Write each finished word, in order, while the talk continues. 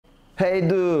Hey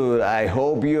dude, I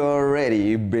hope you're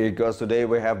ready because today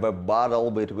we have a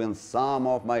battle between some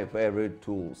of my favorite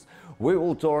tools. We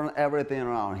will turn everything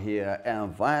around here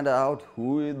and find out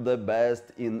who is the best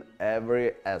in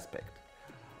every aspect.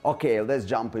 Okay, let's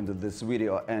jump into this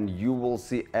video and you will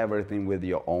see everything with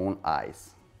your own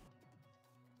eyes.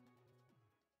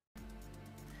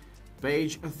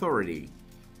 Page authority.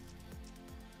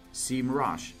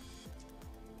 SEMRush.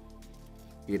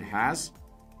 It has.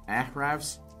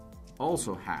 Ahrefs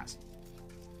also has.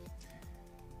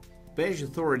 Page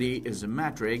authority is a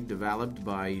metric developed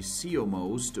by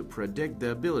SEOs to predict the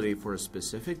ability for a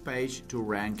specific page to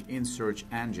rank in search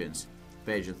engines.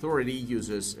 Page authority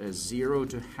uses a 0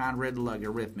 to 100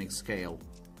 logarithmic scale.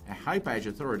 A high page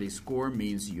authority score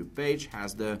means your page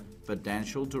has the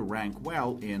potential to rank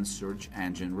well in search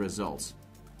engine results.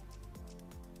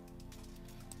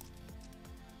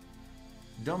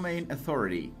 Domain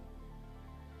authority.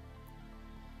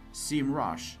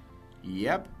 SEMRush.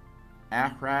 Yep.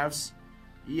 Ahrefs.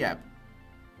 Yep.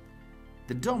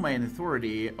 The domain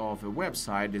authority of a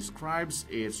website describes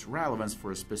its relevance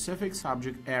for a specific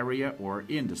subject area or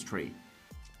industry.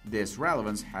 This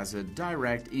relevance has a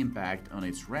direct impact on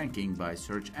its ranking by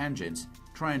search engines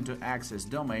trying to access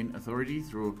domain authority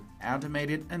through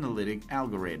automated analytic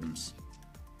algorithms.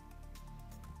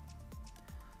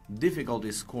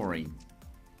 Difficulty scoring.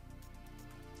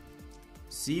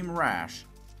 SEMRush.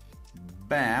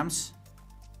 BAMS.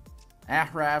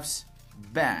 Ahrefs.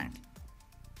 Bang.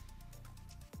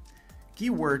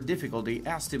 Keyword difficulty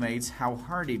estimates how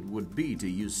hard it would be to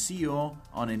use SEO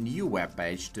on a new web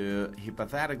page to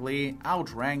hypothetically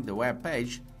outrank the web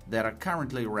page that are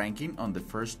currently ranking on the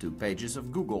first two pages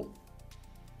of Google.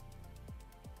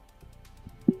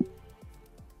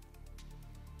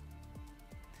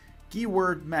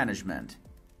 Keyword management.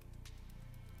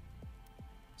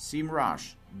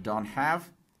 SEMRush don't have.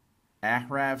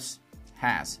 Ahrefs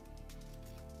has.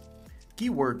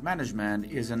 Keyword management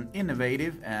is an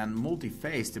innovative and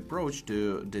multi-phased approach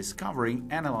to discovering,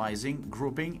 analyzing,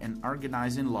 grouping, and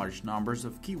organizing large numbers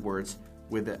of keywords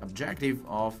with the objective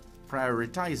of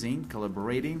prioritizing,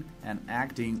 collaborating, and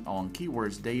acting on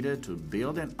keywords data to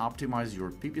build and optimize your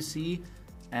PPC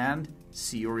and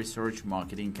SEO research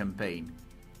marketing campaign.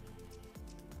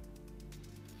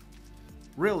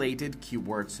 Related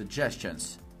keyword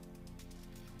suggestions.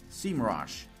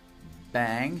 SEMRush.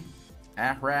 Bang.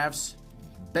 Ahrefs.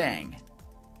 Bang.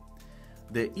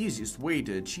 The easiest way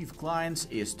to achieve clients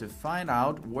is to find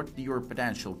out what your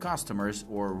potential customers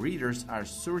or readers are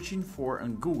searching for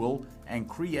on Google and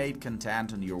create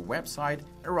content on your website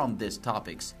around these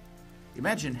topics.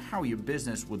 Imagine how your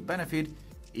business would benefit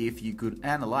if you could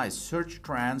analyze search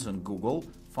trends on Google,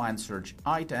 find search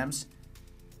items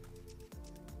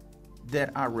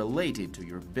that are related to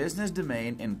your business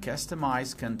domain and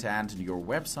customize content on your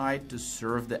website to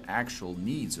serve the actual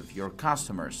needs of your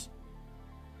customers.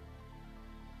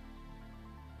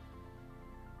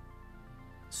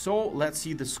 So let's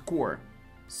see the score.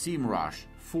 SEMRush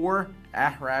 4,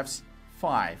 Ahrefs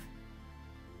 5.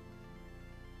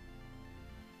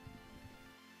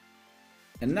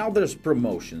 And now there's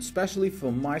promotion, especially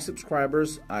for my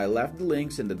subscribers. I left the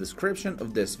links in the description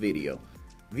of this video.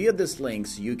 Via these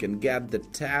links, you can get the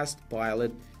test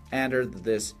pilot under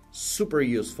these super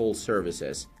useful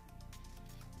services.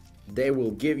 They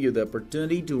will give you the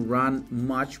opportunity to run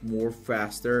much more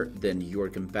faster than your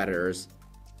competitors.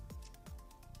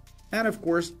 And of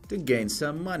course, to gain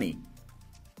some money.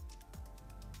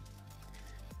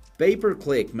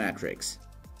 Pay-per-click metrics.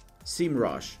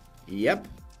 SEMRush. Yep.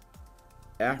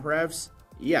 Ahrefs.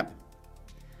 Yep.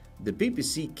 The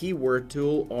PPC keyword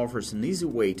tool offers an easy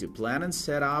way to plan and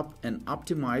set up and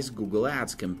optimize Google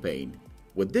Ads campaign.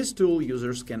 With this tool,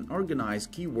 users can organize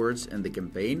keywords in the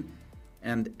campaign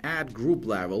and at group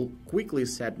level, quickly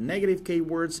set negative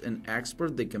keywords and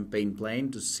export the campaign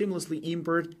plan to seamlessly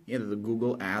import into the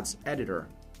Google Ads editor.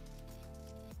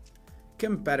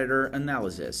 Competitor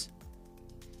analysis.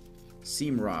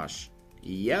 SEMRush.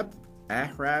 Yep.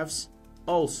 Ahrefs.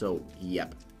 Also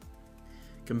yep.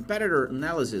 Competitor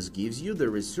analysis gives you the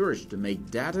research to make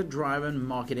data-driven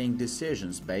marketing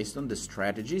decisions based on the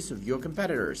strategies of your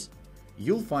competitors.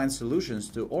 You'll find solutions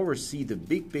to oversee the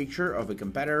big picture of a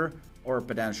competitor or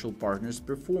potential partner's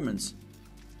performance.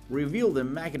 Reveal the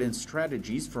marketing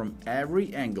strategies from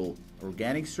every angle: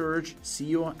 organic search,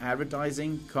 SEO,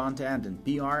 advertising, content and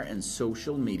PR, and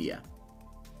social media.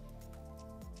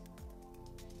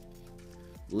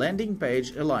 Landing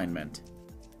page alignment.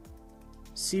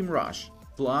 SEMRush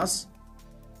plus,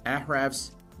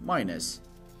 Ahrefs minus.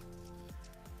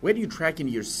 When you're tracking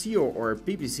your SEO or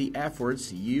PPC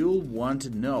efforts, you'll want to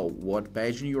know what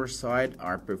pages on your site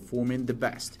are performing the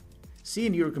best.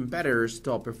 Seeing your competitors'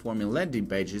 top-performing landing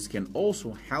pages can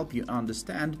also help you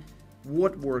understand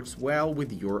what works well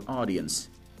with your audience.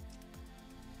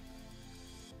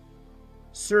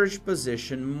 Search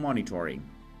position monitoring.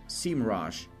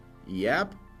 SEMRush.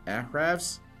 Yep.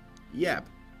 Ahrefs. Yep.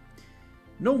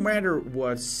 No matter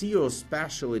what SEO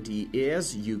specialty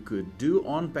is, you could do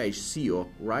on-page SEO,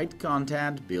 write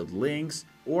content, build links,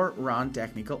 or run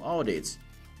technical audits.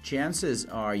 Chances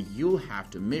are you'll have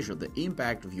to measure the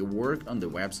impact of your work on the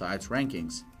website's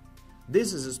rankings.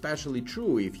 This is especially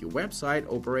true if your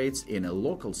website operates in a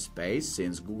local space,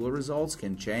 since Google results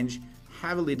can change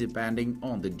heavily depending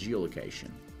on the geolocation.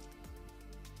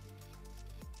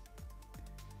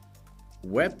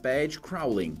 Web page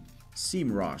crawling.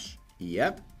 SEMRush.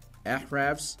 Yep.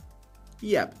 Ahrefs.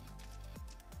 Yep.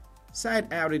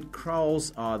 Site audit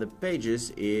crawls are the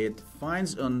pages it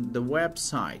finds on the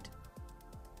website,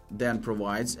 then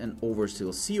provides an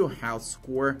overall SEO health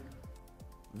score,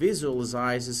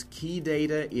 visualizes key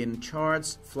data in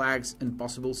charts, flags and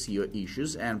possible SEO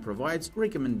issues, and provides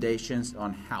recommendations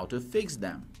on how to fix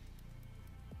them.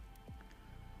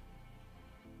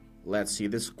 Let's see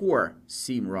the score.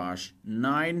 SEMRush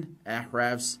 9,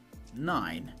 Ahrefs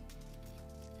 9.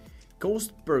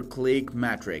 Cost per click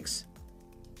metrics.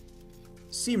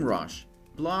 SEMRush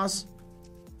plus,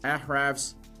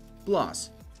 Ahrefs plus.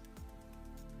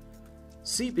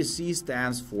 CPC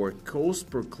stands for cost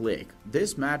per click.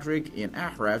 This metric in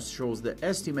Ahrefs shows the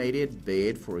estimated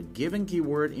bid for a given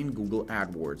keyword in Google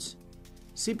AdWords.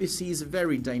 CPC is a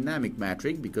very dynamic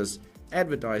metric because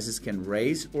advertisers can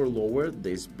raise or lower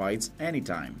these bids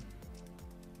anytime.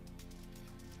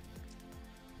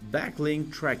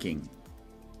 Backlink tracking.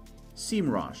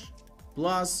 SEMRush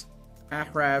plus,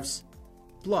 Ahrefs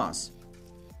plus.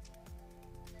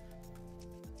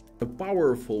 A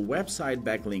powerful website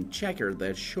backlink checker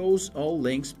that shows all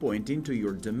links pointing to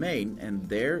your domain and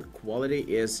their quality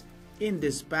is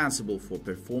indispensable for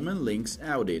performing links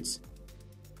audits.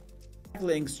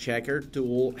 Backlinks checker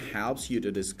tool helps you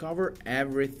to discover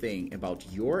everything about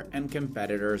your and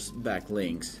competitors'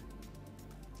 backlinks.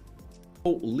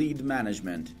 Lead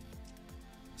management.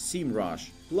 SEMRush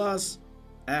plus,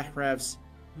 Ahrefs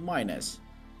minus.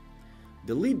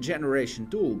 The lead generation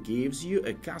tool gives you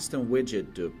a custom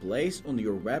widget to place on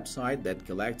your website that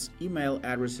collects email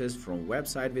addresses from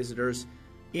website visitors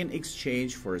in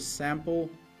exchange for a sample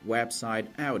website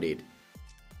audit.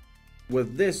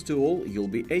 With this tool, you'll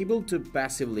be able to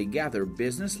passively gather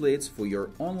business leads for your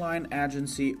online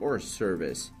agency or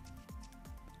service.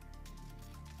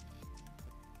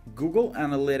 Google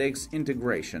Analytics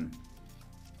integration.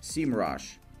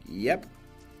 SEMRush. Yep.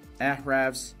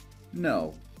 Ahrefs.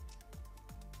 No.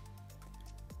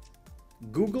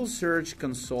 Google Search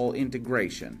Console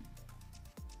integration.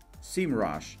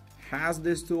 SEMRush has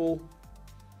this tool.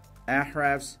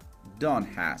 Ahrefs don't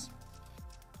has.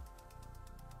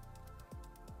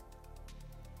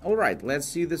 Alright, let's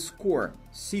see the score.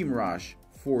 SEMRush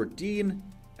 14,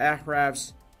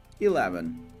 Ahrefs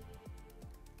 11.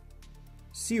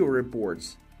 SEO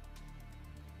reports.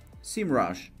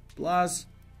 SEMRush plus,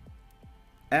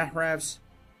 Ahrefs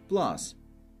plus.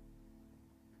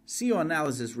 SEO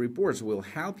analysis reports will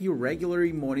help you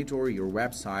regularly monitor your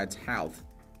website's health.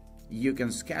 You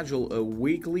can schedule a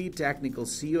weekly technical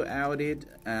SEO audit,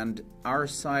 and our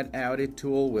site audit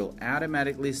tool will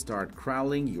automatically start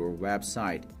crawling your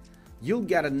website. You'll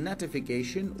get a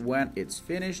notification when it's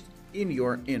finished in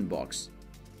your inbox.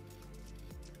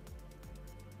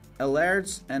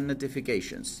 Alerts and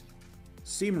notifications.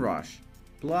 SEMRush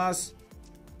plus,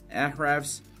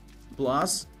 Ahrefs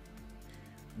plus.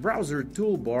 Browser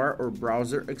toolbar or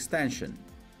browser extension.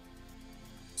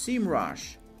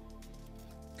 SEMRush.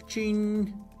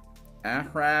 Kching.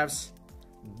 Ahrefs.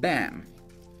 Bam.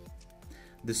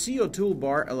 The SEO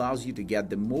toolbar allows you to get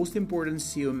the most important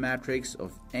SEO metrics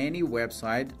of any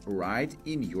website right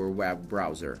in your web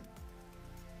browser.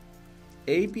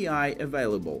 API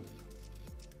available.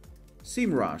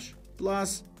 SEMRush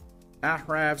plus,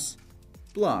 Ahrefs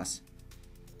plus.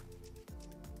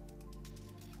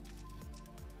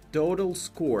 Total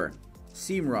score.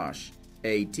 SEMRush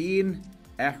 18,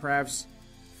 Ahrefs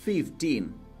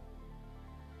 15.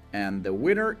 And the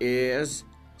winner is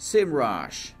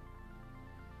SEMRush.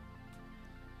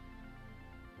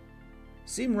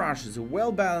 SEMRush is a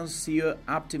well-balanced SEO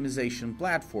optimization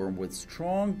platform with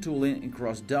strong tooling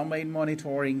across domain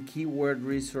monitoring, keyword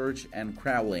research, and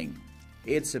crawling.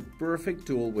 It's a perfect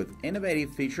tool with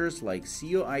innovative features like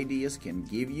SEO ideas can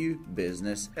give you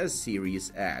business a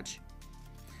serious edge.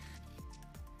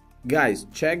 Guys,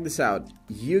 check this out.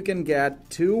 You can get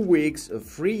 2 weeks of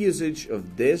free usage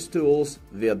of these tools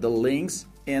via the links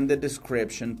in the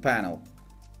description panel.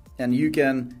 And you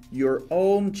can your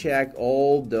own check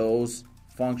all those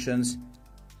functions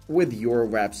with your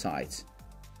websites.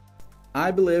 I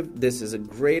believe this is a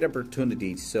great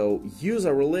opportunity, so use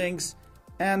our links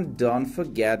and don't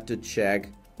forget to check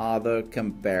other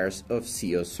compares of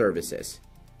SEO services.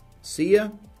 See ya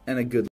and a good